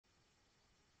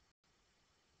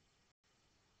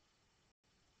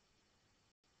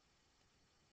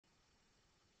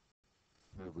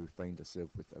we find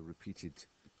ourselves with a repeated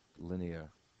linear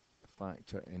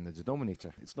factor in the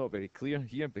denominator. It's not very clear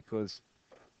here because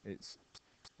it's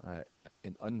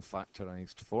in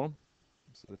unfactorized form.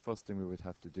 So the first thing we would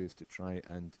have to do is to try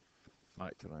and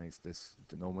factorize this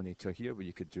denominator here, where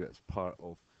you could do it as part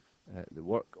of the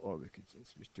work, or we could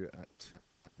just do it at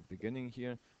the beginning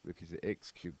here. We could do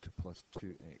x cubed plus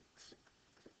 2x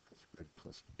squared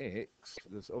plus x.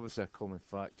 There's obviously a common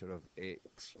factor of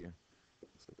x here.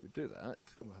 So if we do that,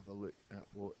 we'll have a look at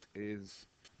what is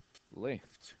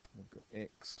left. We've got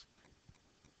x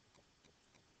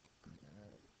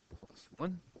plus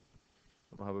 1.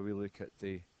 We'll have a wee look at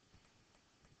the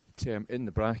term in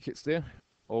the brackets there.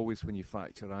 Always when you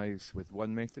factorize with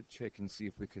one method, check and see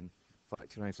if we can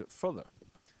factorize it further.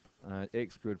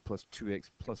 X squared plus 2x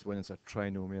plus 1 is a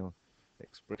trinomial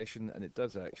expression, and it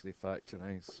does actually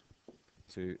factorize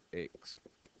to x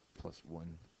plus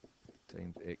 1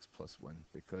 times x plus 1,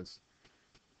 because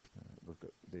we've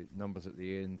got the numbers at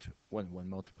the end, 1 and 1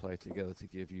 multiply together to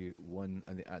give you 1,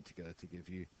 and they add together to give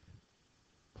you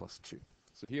plus 2.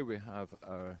 So here we have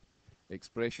our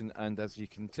expression, and as you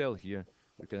can tell here,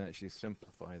 we can actually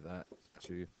simplify that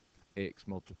to x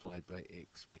multiplied by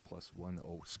x plus 1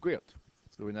 all squared.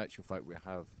 So in actual fact we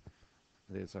have,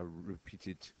 there's a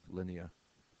repeated linear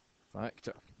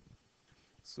factor.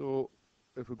 So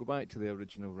if we go back to the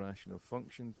original rational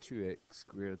function, 2x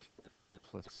squared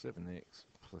plus 7x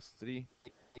plus 3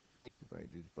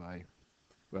 divided by,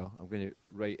 well, I'm going to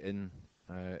write in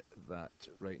that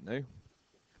right now.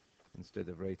 Instead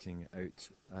of writing it out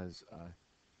as a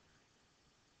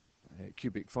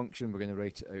cubic function, we're going to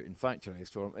write it out in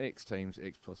factorized form, x times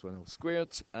x plus 1 all squared,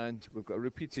 and we've got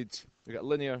a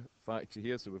linear factor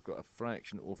here, so we've got a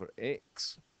fraction over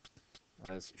x,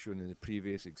 as shown in the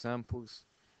previous examples,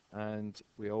 and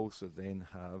we also then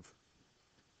have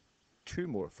two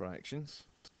more fractions.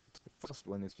 The first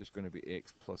one is just going to be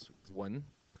x plus 1,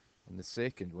 and the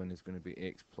second one is going to be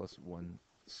x plus 1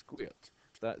 squared.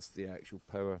 That's the actual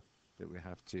power that we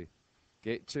have to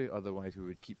get to, otherwise we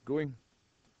would keep going.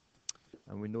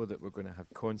 And we know that we're going to have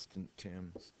constant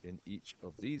terms in each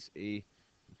of these, a,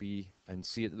 b, and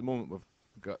c. At the moment we've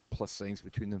got plus signs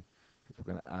between them because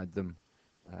we're going to add them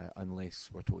unless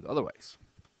we're told otherwise.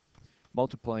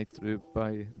 Multiplied through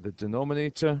by the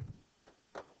denominator,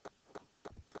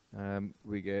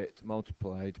 we get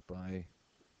multiplied by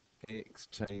x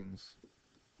times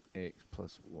x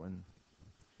plus 1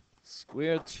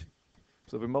 squared.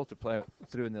 So if we multiply it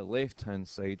through on the left hand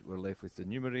side, we're left with the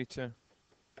numerator,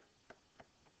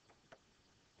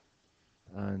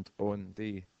 and on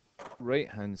the right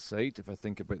hand side, if I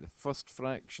think about the first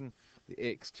fraction, the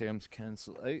x terms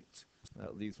cancel out.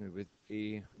 That leaves me with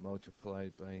a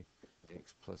multiplied by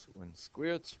x plus 1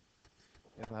 squared.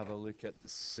 If I have a look at the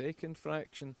second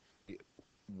fraction,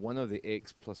 one of the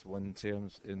x plus 1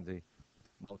 terms in the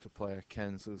multiplier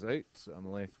cancels out, so I'm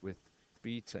left with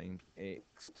b times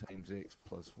x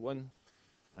plus 1.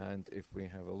 And if we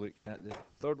have a look at the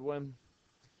third one,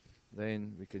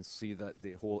 then we can see that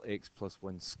the whole x plus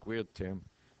 1 squared term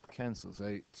cancels out,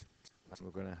 and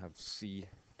we're going to have c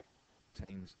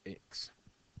times x.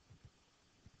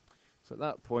 So at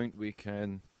that point we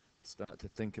can start to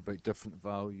think about different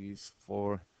values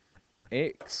for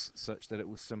x such that it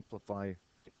will simplify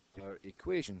our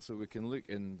equation. So we can look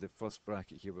in the first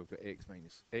bracket here, we've got x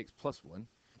minus x plus 1,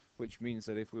 which means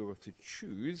that if we were to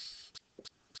choose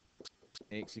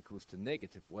x equals to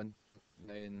negative 1,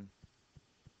 then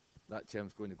that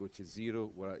term's going to go to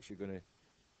 0. We're actually going to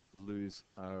lose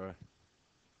our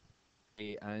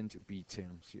a and b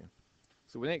terms here.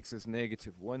 So when x is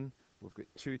negative 1, we've got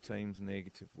 2 times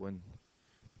negative 1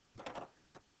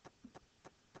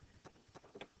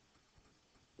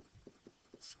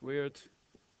 squared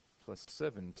plus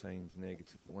 7 times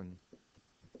negative 1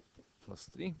 plus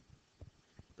 3.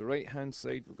 The right hand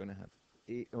side, we're going to have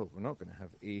a, we're not going to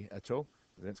have a at all,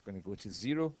 that's going to go to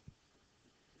 0.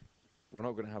 We're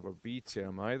not going to have our b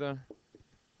term either,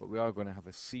 but we are going to have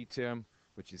a c term,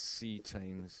 which is c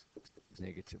times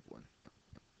negative 1.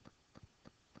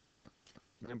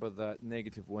 Remember that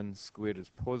negative 1 squared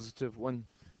is positive 1,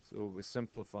 so we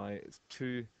simplify it as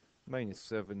 2 minus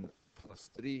 7 plus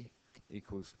 3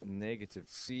 equals negative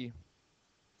c.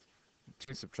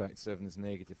 2 subtract 7 is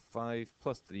negative 5,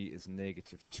 plus 3 is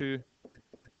negative 2.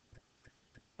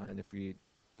 And if we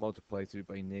multiply through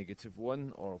by negative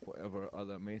 1, or whatever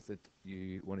other method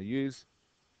you want to use,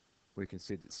 we can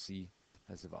say that c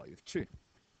has a value of 2.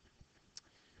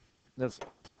 There's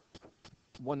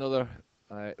one other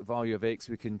value of x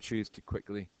we can choose to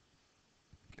quickly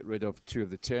get rid of two of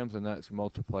the terms, and that's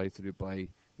multiply through by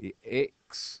the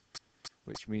x.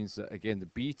 which means that again the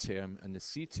b term and the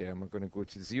c term are going to go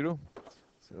to 0.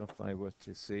 So if I were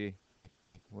to say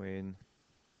when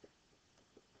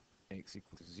x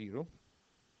equals 0,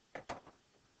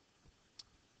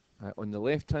 on the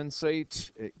left-hand side,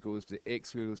 it goes to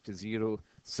x goes to 0,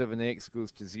 7x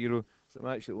goes to 0. So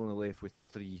I'm actually only left with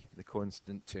 3, the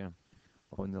constant term,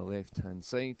 on the left-hand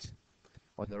side.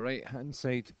 On the right-hand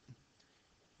side,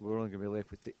 we're only going to be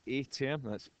left with the a term.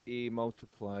 That's a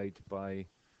multiplied by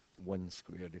 1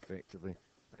 squared, effectively.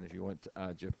 And if you want to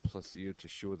add your plus 0 to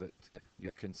show that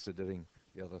you're considering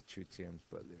the other two terms,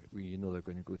 but you know they're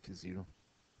going to go to 0.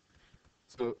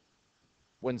 So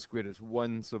 1 squared is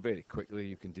 1, so very quickly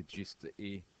you can deduce that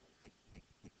a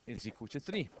is equal to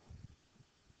 3.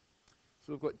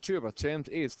 So we've got two of our terms,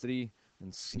 a is 3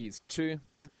 and c is 2.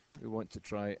 We want to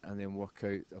try and then work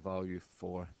out a value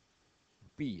for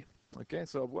b. Okay,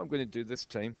 so what I'm going to do this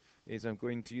time is I'm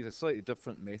going to use a slightly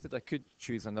different method. I could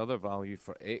choose another value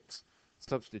for x,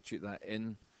 substitute that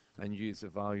in, and use the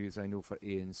values I know for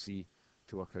a and c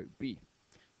to work out b.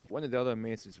 One of the other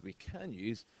methods we can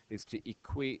use is to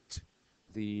equate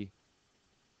the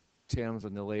terms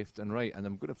on the left and right, and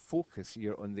I'm going to focus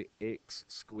here on the x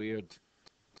squared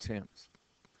terms.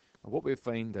 And what we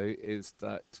find out is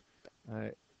that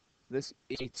this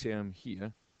a term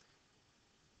here,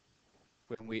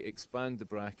 when we expand the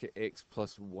bracket x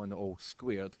plus 1 all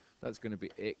squared, that's going to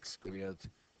be x squared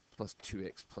plus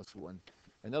 2x plus 1.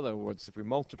 In other words, if we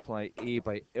multiply a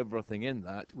by everything in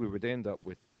that, we would end up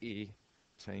with a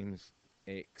times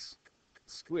x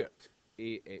squared,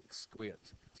 ax squared.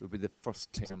 So it would be the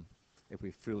first term if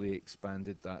we fully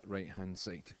expanded that right-hand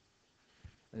side.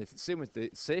 And it's the same with the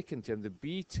second term, the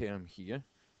b term here,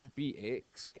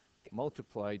 bx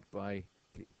multiplied by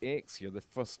the x here, the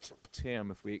first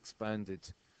term, if we expanded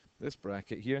this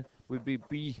bracket here, would be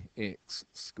bx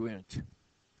squared.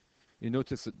 You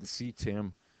notice that the c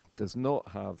term does not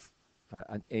have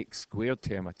an x squared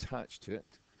term attached to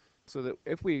it, so that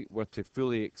if we were to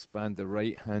fully expand the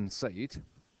right-hand side,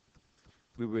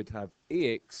 we would have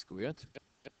ax squared,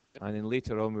 and then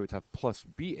later on we would have plus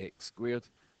bx squared,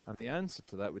 and the answer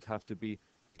to that would have to be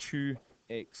 2x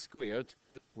squared,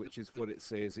 which is what it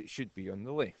says it should be on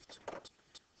the left.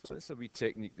 So this is a wee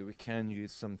technique that we can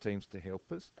use sometimes to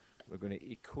help us. We're going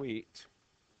to equate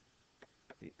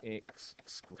the x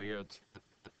squared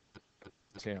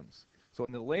terms. So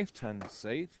on the left-hand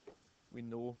side, we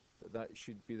know that that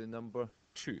should be the number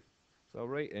 2. So I'll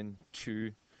write in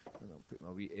 2, and I'll put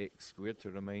my wee x squared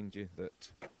to remind you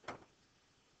that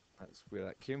that's where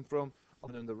that came from.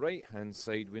 And on the right-hand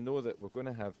side, we know that we're going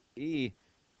to have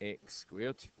ax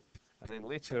squared, and then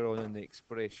later on in the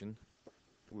expression,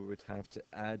 we would have to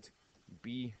add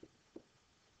bx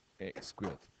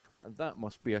squared. And that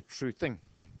must be a true thing.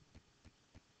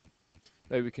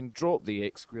 Now we can drop the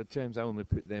x squared terms. I only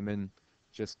put them in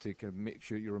just to kind of make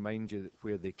sure you remind you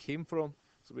where they came from.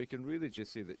 So we can really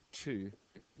just say that 2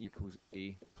 equals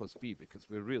a plus b, because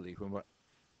we're really, when we're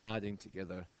adding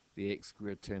together the x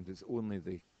squared terms, it's only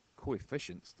the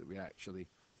coefficients that we actually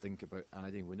think about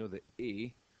adding. We know that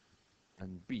a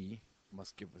and b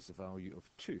must give us a value of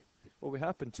 2. Well, we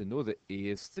happen to know that a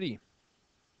is 3.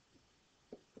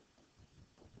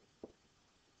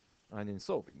 And in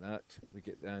solving that, we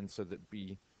get the answer that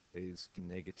b is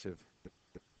negative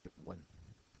 1.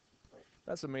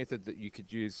 That's a method that you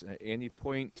could use at any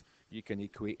point. You can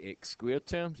equate x squared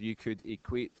terms, you could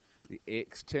equate the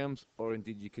x terms, or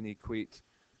indeed you can equate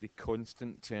the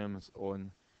constant terms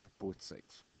on both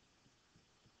sides.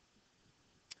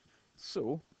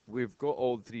 So we've got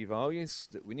all three values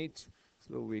that we need,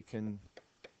 so we can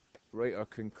write our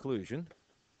conclusion.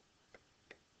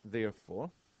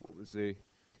 Therefore, what was the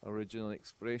original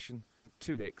expression?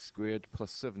 2x squared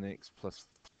plus 7x plus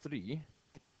 3.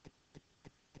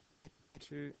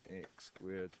 2x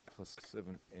squared plus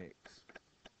 7x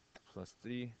plus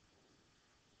 3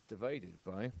 divided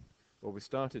by, well, we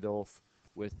started off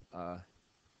with a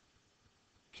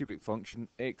cubic function,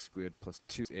 x squared plus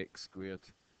 2x squared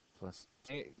plus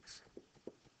x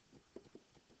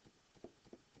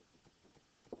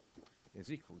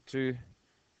is equal to,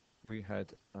 we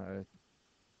had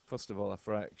first of all a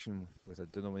fraction with a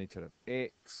denominator of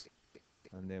x,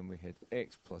 and then we had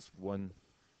x plus 1,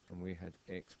 and we had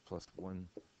x plus 1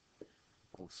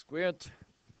 all squared.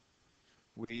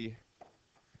 We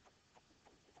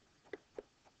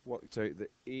worked out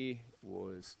that a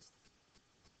was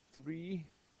 3,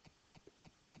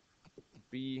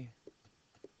 b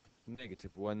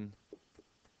negative 1,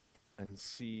 and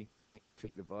c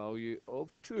took the value of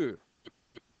 2.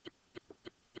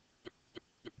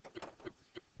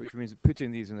 Which means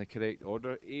putting these in the correct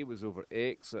order, a was over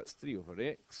x, so that's 3 over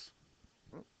x.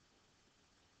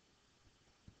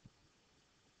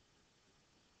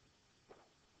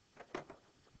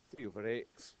 3 over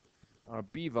x. Our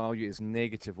b value is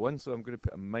 -1, so I'm going to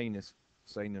put a minus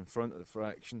sign in front of the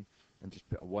fraction and just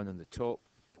put a 1 on the top.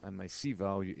 And my c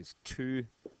value is 2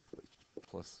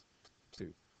 plus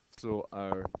 2. So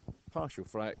our partial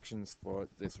fractions for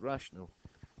this rational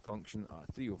function are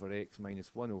 3 over x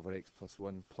minus 1 over x plus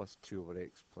 1 plus 2 over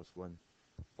x plus 1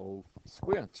 all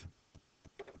squared.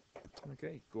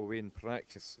 Okay, go away and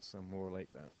practice some more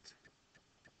like that.